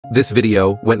This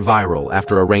video went viral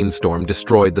after a rainstorm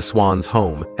destroyed the swan's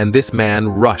home, and this man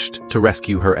rushed to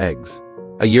rescue her eggs.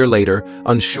 A year later,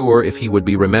 unsure if he would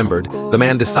be remembered, the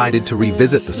man decided to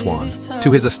revisit the swan.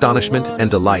 To his astonishment and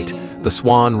delight, the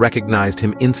swan recognized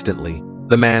him instantly.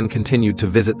 The man continued to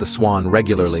visit the swan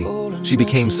regularly. She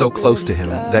became so close to him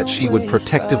that she would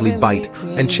protectively bite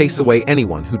and chase away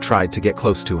anyone who tried to get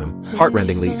close to him.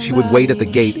 Heartrendingly, she would wait at the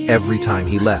gate every time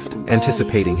he left,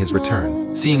 anticipating his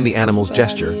return. Seeing the animal's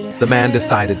gesture, the man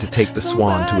decided to take the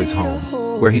swan to his home,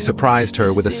 where he surprised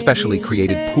her with a specially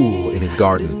created pool in his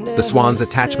garden. The swan's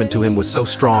attachment to him was so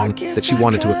strong that she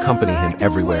wanted to accompany him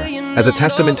everywhere. As a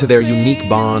testament to their unique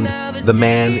bond, the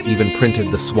man even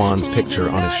printed the swan's picture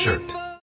on his shirt.